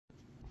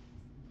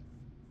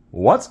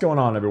What's going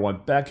on,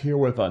 everyone? Back here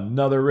with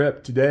another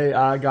rip. Today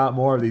I got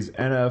more of these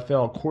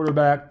NFL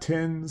quarterback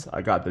tins.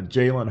 I got the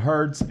Jalen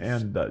Hurts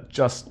and the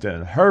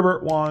Justin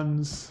Herbert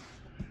ones.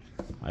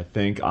 I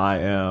think I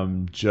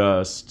am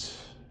just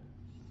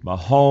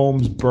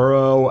Mahomes,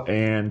 Burrow,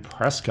 and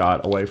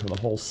Prescott away from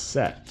the whole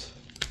set.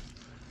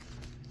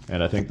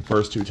 And I think the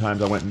first two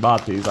times I went and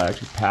bought these, I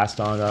actually passed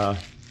on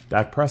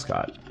Dak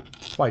Prescott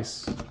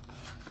twice.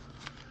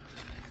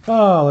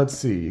 Let's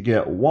see. You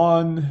get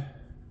one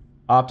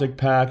optic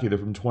pack, either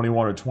from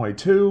 21 or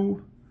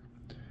 22,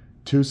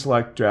 two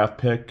select draft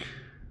pick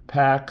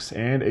packs,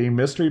 and a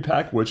mystery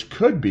pack, which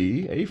could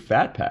be a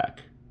fat pack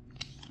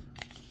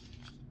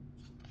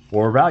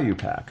or value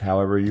pack,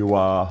 however you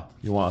want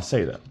to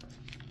say them.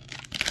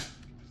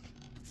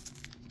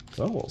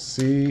 So we'll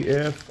see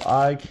if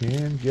I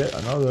can get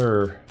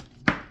another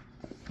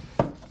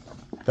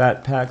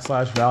fat pack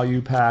slash value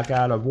pack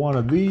out of one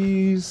of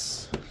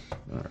these.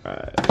 All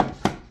right.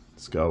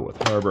 Let's go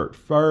with Herbert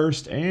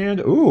first, and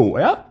ooh,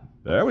 yep,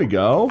 there we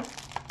go.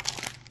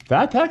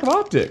 Fat pack of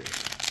optic.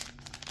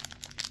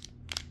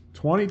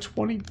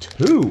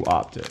 2022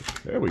 optic.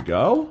 There we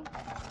go.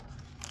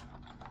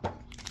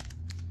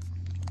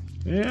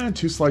 And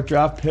two select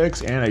draft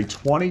picks and a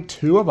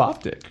 22 of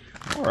optic.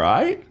 All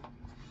right.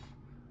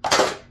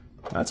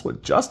 That's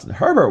what Justin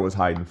Herbert was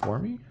hiding for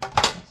me.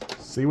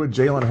 Let's see what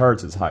Jalen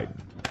Hurts is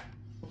hiding.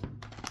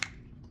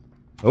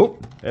 Oh,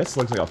 this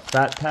looks like a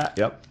fat pack.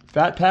 Yep.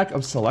 Fat pack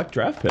of select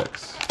draft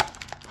picks.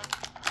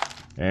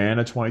 And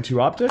a 22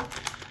 optic.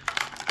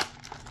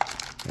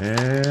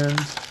 And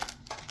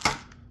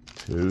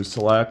two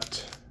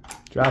select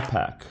draft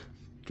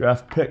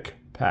pick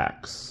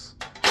packs.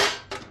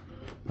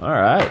 All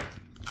right.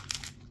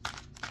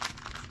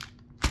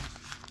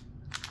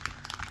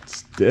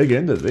 Let's dig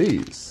into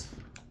these.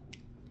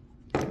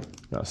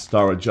 Gonna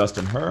start with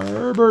Justin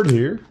Herbert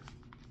here.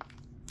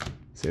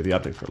 Save the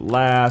optic for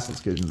last.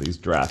 Let's get into these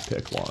draft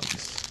pick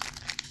ones.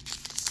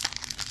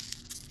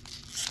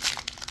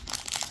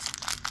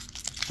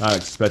 Not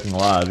expecting a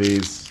lot of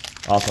these.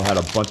 Also had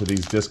a bunch of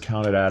these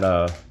discounted at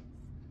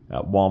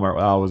Walmart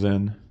while I was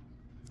in.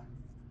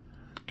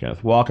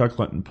 Kenneth Walker,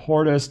 Clinton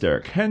Portis,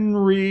 Derrick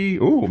Henry.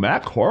 Ooh,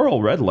 Matt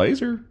Corral, Red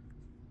Laser.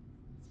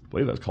 I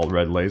believe that's called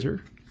Red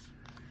Laser.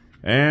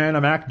 And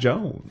a Mac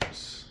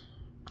Jones.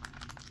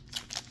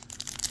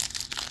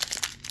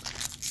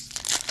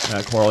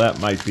 Matt Corral, that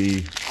might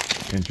be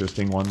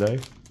interesting one day.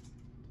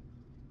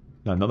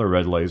 Another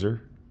Red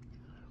Laser.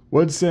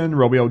 Woodson,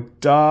 Romeo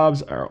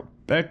Dobbs, Errol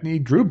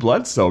Beckney, Drew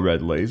Bledsoe,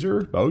 Red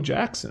Laser, Bo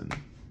Jackson.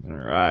 All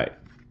right.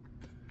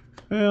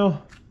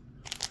 Well,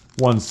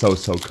 one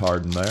so-so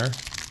card in there.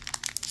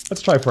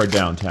 Let's try for a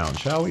downtown,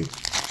 shall we?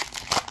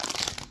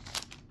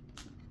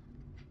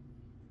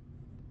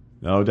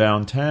 No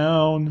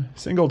downtown.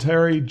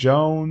 Singletary,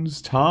 Jones,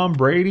 Tom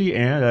Brady,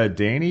 and a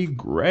Danny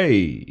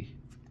Gray.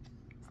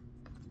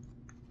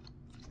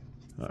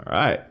 All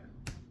right.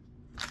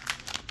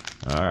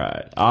 All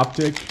right.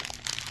 Optic.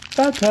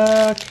 Fat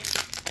pack.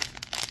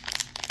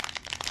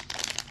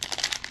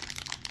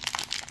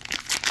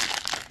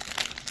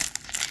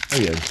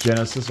 Maybe a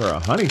Genesis or a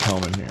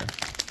Honeycomb in here.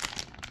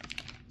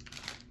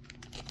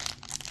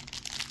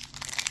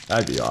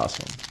 That'd be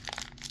awesome.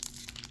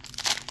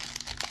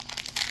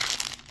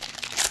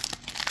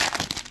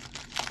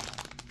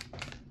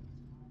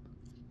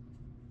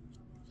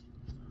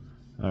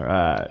 All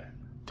right.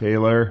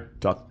 Taylor,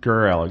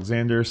 Tucker,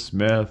 Alexander,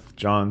 Smith,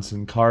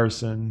 Johnson,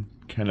 Carson,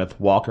 Kenneth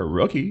Walker,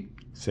 rookie,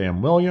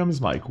 Sam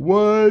Williams, Mike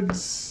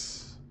Woods.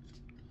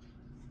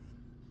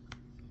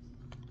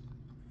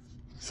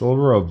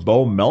 Silver of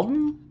Bo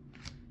Melton.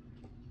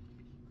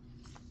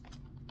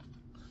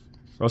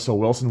 Russell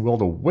Wilson, will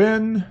to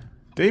win.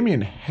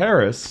 Damian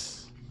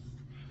Harris.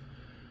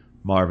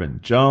 Marvin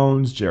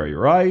Jones, Jerry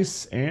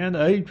Rice, and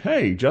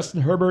hey,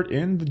 Justin Herbert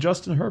in the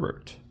Justin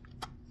Herbert.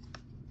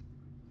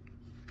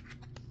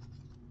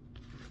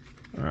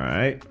 All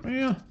right,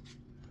 yeah,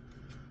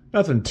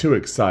 nothing too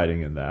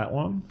exciting in that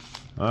one.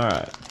 All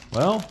right,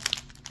 well,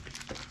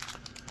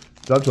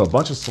 it's up to a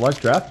bunch of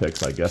select draft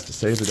picks, I guess, to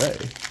save the day.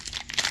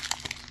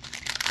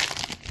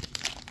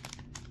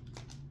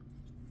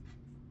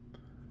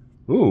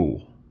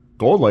 Ooh,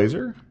 Gold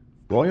Laser,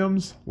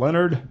 Williams,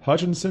 Leonard,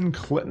 Hutchinson,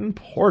 Clinton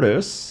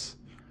Portis,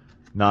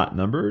 not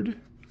numbered,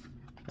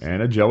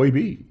 and a Joey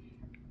B.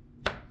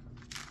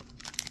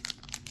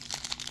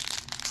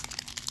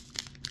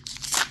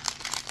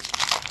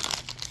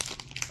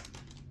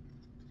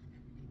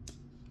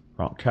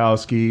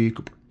 Gronkowski,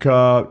 Cooper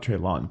Kupp,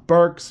 Treylon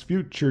Burks,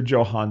 future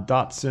Johan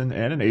Dotson,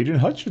 and an Agent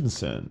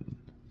Hutchinson.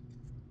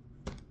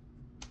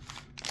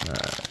 All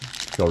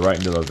right, go right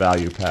into the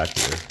value pack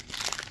here.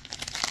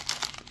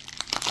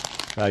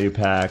 Value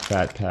pack,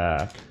 fat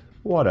pack,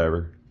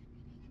 whatever.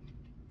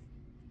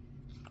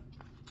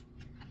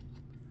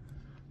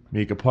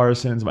 Micah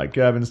Parsons, Mike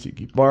Evans,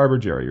 Tiki Barber,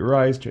 Jerry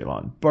Rice,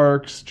 Treylon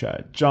Burks,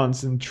 Chad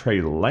Johnson,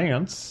 Trey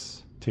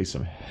Lance,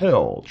 Taysom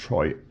Hill,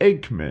 Troy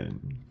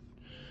Aikman,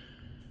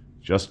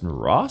 Justin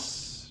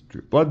Ross,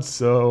 Drew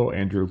Bledsoe,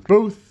 Andrew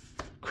Booth,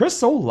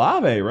 Chris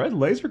Olave, red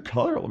laser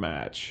color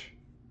match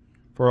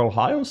for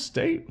Ohio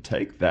State.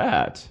 Take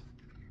that.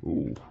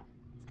 Ooh.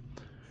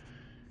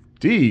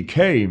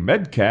 DK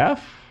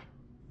Metcalf,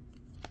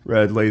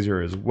 red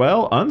laser as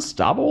well.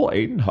 Unstoppable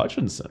Aiden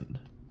Hutchinson.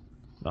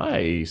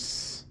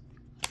 Nice.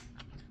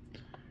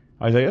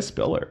 Isaiah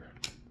Spiller.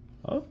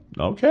 Oh,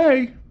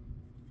 okay.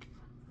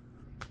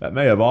 That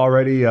may have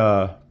already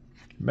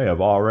made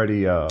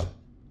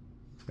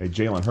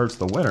Jalen Hurts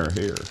the winner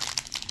here.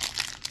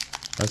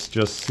 Let's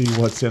just see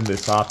what's in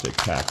this optic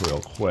pack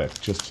real quick,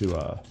 just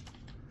to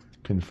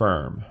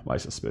confirm my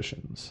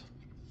suspicions.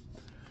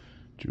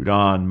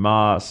 Judon,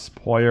 Moss,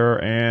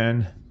 Poyer,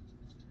 and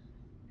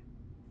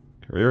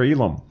Career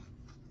Elam.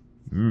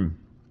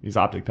 These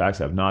optic packs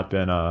have not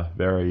been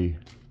very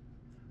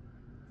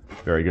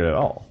good at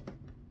all.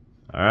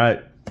 All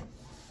right.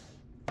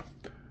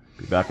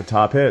 Be back with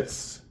top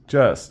hits,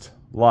 just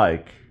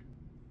like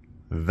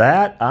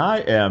that. I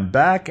am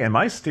back, and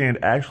my stand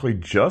actually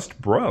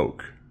just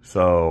broke.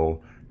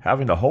 So,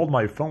 having to hold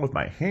my phone with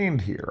my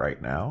hand here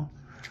right now.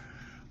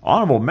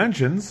 Honorable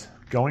mentions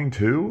going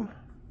to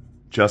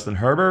Justin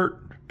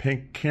Herbert,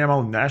 Pink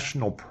Camo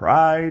National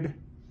Pride,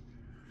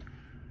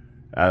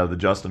 out of the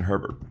Justin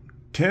Herbert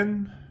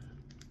tin.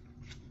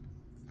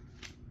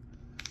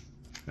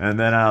 And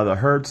then out of the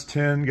Hurts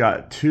tin,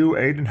 got 2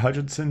 Aiden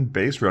Hutchinson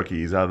base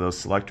rookies out of those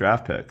select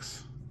draft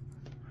picks.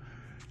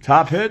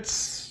 Top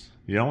hits,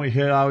 the only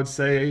hit I would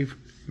say,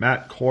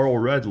 Matt Corral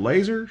red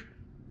laser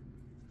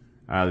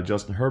out of the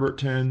Justin Herbert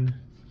tin.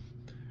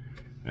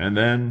 And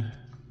then,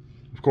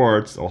 of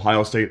course,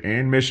 Ohio State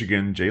and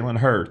Michigan, Jalen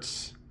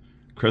Hurts,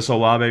 Chris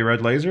Olave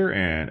red laser,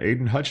 and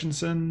Aiden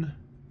Hutchinson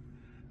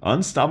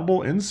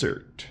unstoppable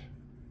insert.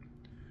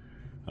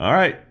 All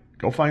right,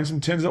 go find some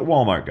tins at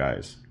Walmart,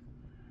 guys.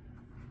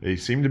 They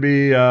seem to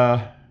be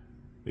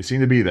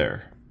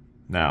there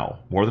now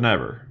more than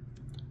ever.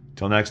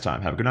 Till next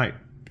time, have a good night.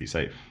 Be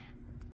safe.